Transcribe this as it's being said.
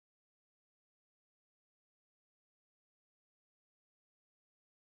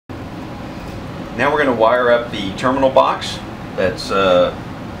Now we're going to wire up the terminal box. That's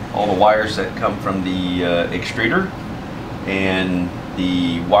all the wires that come from the extruder, and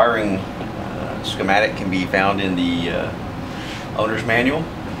the wiring schematic can be found in the owner's manual.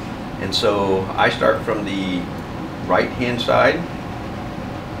 And so I start from the right hand side,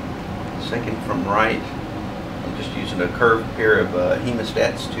 second from right. I'm just using a curved pair of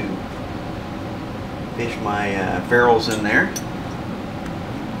hemostats to fish my ferrules in there.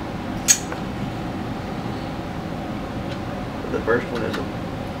 The first one is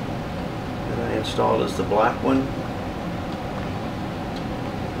that I installed is the black one.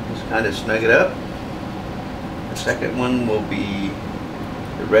 Just kind of snug it up. The second one will be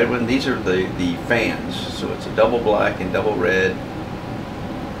the red one. These are the fans, so it's a double black and double red.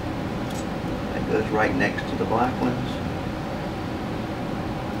 That goes right next to the black ones.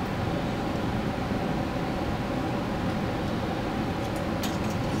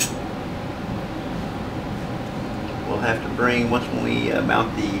 We'll have to bring, once we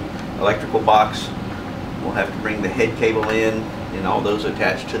mount the electrical box, we'll have to bring the head cable in, and all those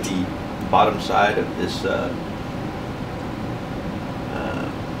attached to the bottom side of this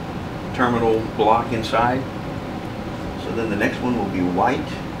terminal block inside. So then the next one will be white.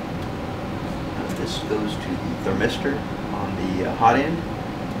 This goes to the thermistor on the hot end.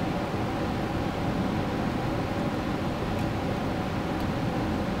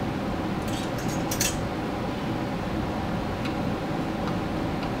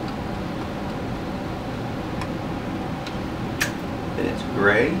 Then it's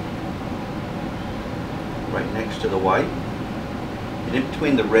gray, right next to the white. And in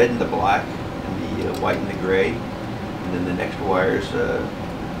between the red and the black, and the white and the gray, and then the next wires,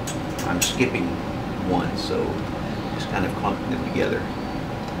 I'm skipping one, so just kind of clumping them together.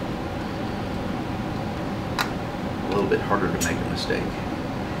 A little bit harder to make a mistake.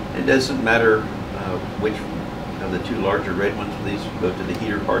 It doesn't matter which of the two larger red ones. These go to the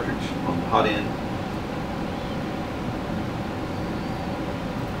heater cartridge on the hot end.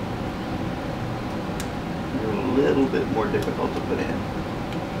 A little bit more difficult to put in.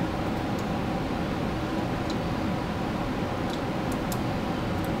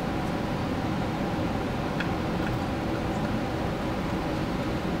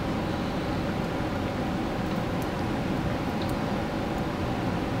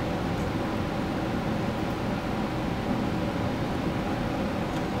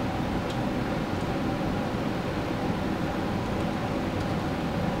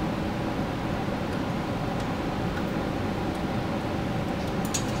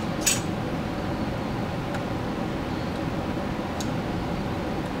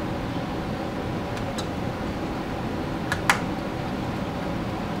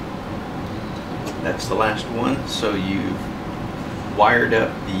 That's the last one. So you've wired up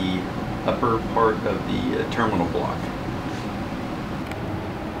the upper part of the terminal block.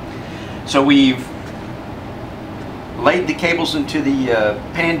 So we've laid the cables into the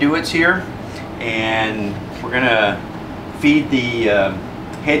panduits here, and we're going to feed the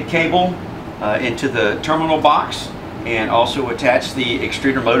head cable into the terminal box, and also attach the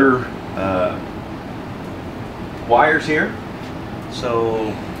extruder motor wires here.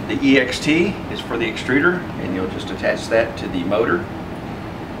 So the EXT is for the extruder, and you'll just attach that to the motor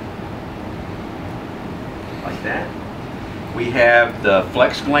like that. We have the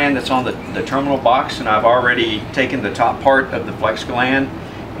flex gland that's on the terminal box, and I've already taken the top part of the flex gland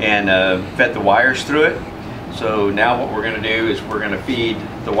and fed the wires through it. So now what we're going to do is we're going to feed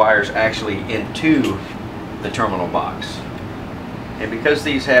the wires actually into the terminal box. And because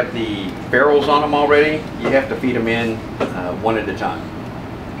these have the ferrules on them already, you have to feed them in one at a time.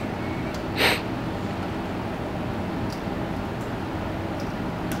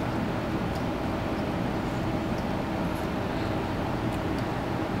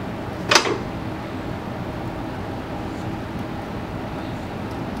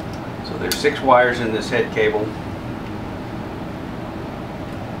 So there's 6 wires in this head cable.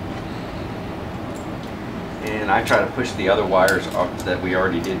 And I try to push the other wires off that we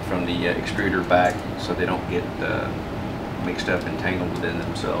already did from the extruder back, so they don't get mixed up and tangled within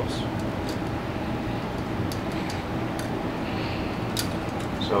themselves.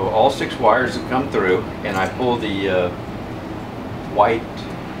 So all 6 wires have come through, and I pull the white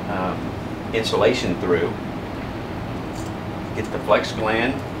insulation through, get the flex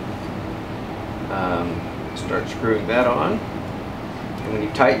gland, start screwing that on, and when you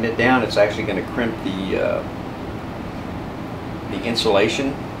tighten it down, it's actually going to crimp the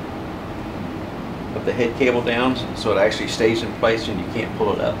insulation of the head cable down, so it actually stays in place and you can't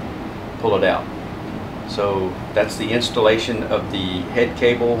pull it out. So that's the installation of the head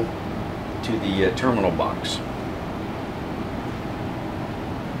cable to the terminal box.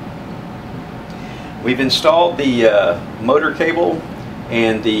 We've installed the motor cable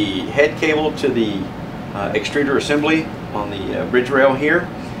and the head cable to the extruder assembly on the bridge rail here,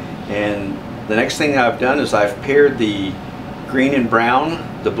 and the next thing I've done is I've paired the green and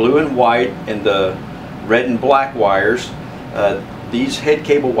brown, the blue and white, and the red and black wires. These head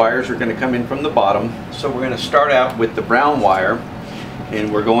cable wires are going to come in from the bottom, so we're going to start out with the brown wire,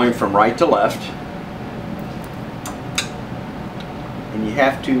 and we're going from right to left, and you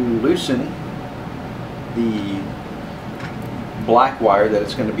have to loosen the black wire that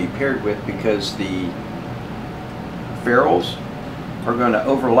it's going to be paired with, because the ferrules are going to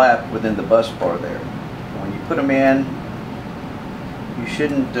overlap within the bus bar there. When you put them in, you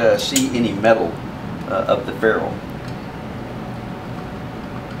shouldn't see any metal of the ferrule.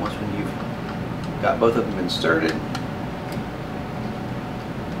 Once when you've got both of them inserted,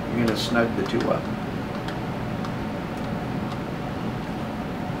 you're going to snug the two up.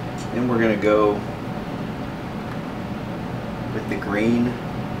 Then we're going to go with the green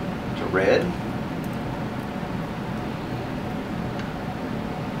to red.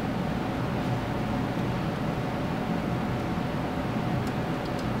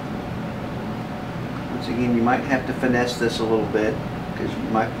 Once again, you might have to finesse this a little bit, because you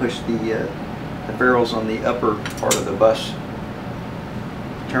might push the ferrules on the upper part of the bus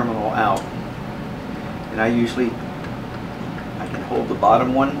terminal out. And I can hold the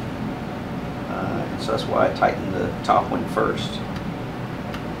bottom one, so that's why I tighten the top one first.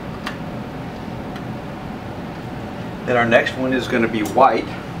 Then our next one is going to be white,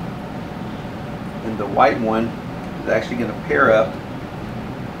 and the white one is actually going to pair up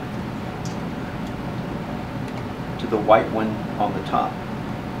to the white one on the top.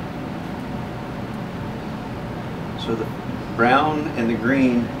 So the brown and the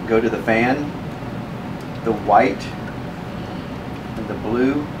green go to the fan, the white and the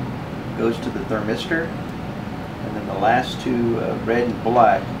blue goes to the thermistor, and then the last two, red and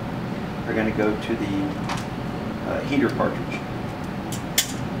black, are going to go to the heater cartridge.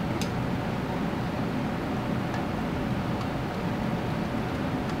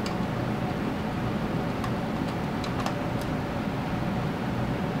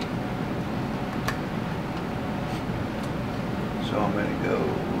 So I'm going to go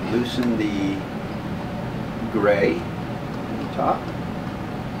loosen the gray on the top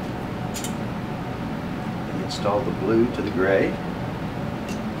and install the blue to the gray.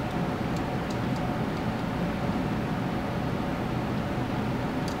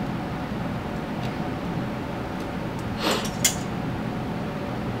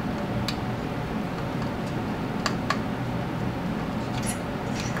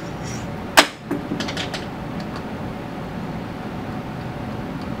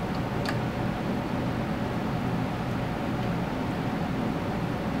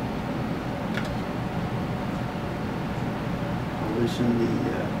 Loosen the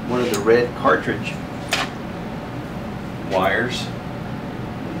one of the red cartridge wires,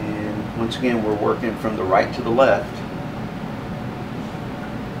 and once again we're working from the right to the left.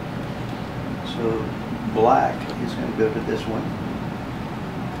 So black is going to go to this one.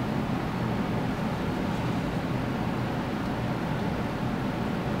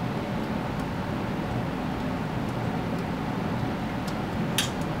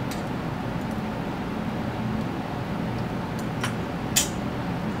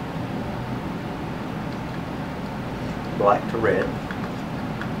 Black to red.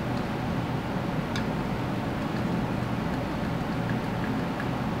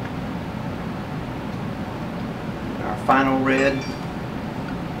 And our final red,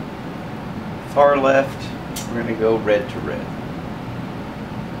 far left, we're going to go red to red.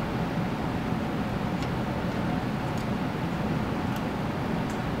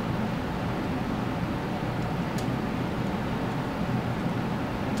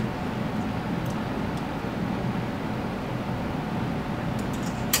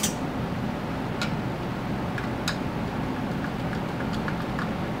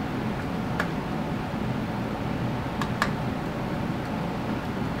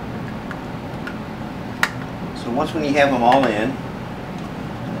 So once when you have them all in,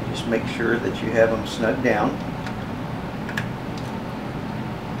 just make sure that you have them snug down.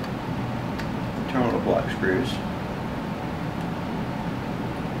 The terminal block screws.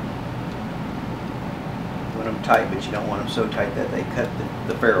 You want them tight, but you don't want them so tight that they cut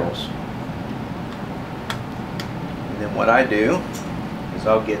the ferrules. And then what I do is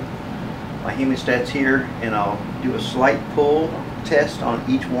I'll get my hemostats here, and I'll do a slight pull test on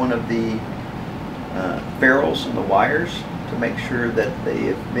each one of the ferrules and the wires to make sure that they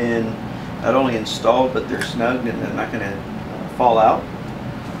have been not only installed, but they're snugged and they're not going to fall out.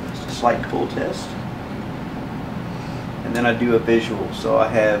 Just a slight pull test. And then I do a visual. So I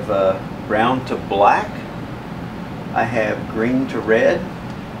have brown to black, I have green to red,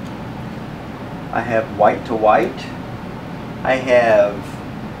 I have white to white, I have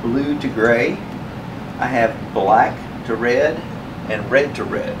blue to gray, I have black to red, and red to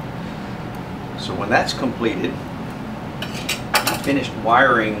red. So when that's completed, I finished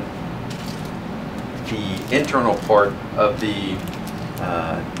wiring the internal part of the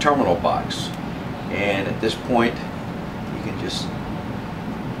terminal box. And at this point, you can just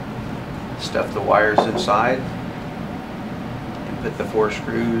stuff the wires inside and put the 4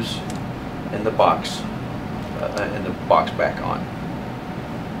 screws in the box back on.